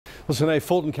Well, today,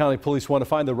 Fulton County Police want to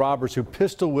find the robbers who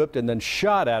pistol whipped and then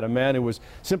shot at a man who was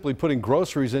simply putting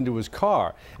groceries into his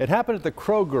car. It happened at the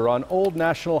Kroger on Old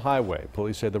National Highway.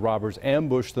 Police say the robbers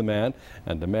ambushed the man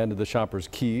and demanded the shopper's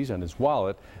keys and his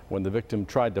wallet. When the victim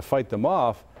tried to fight them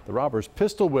off, the robbers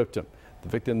pistol whipped him. The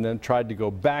victim then tried to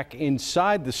go back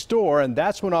inside the store, and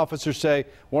that's when officers say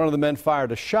one of the men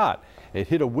fired a shot. It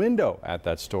hit a window at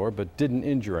that store but didn't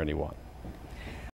injure anyone.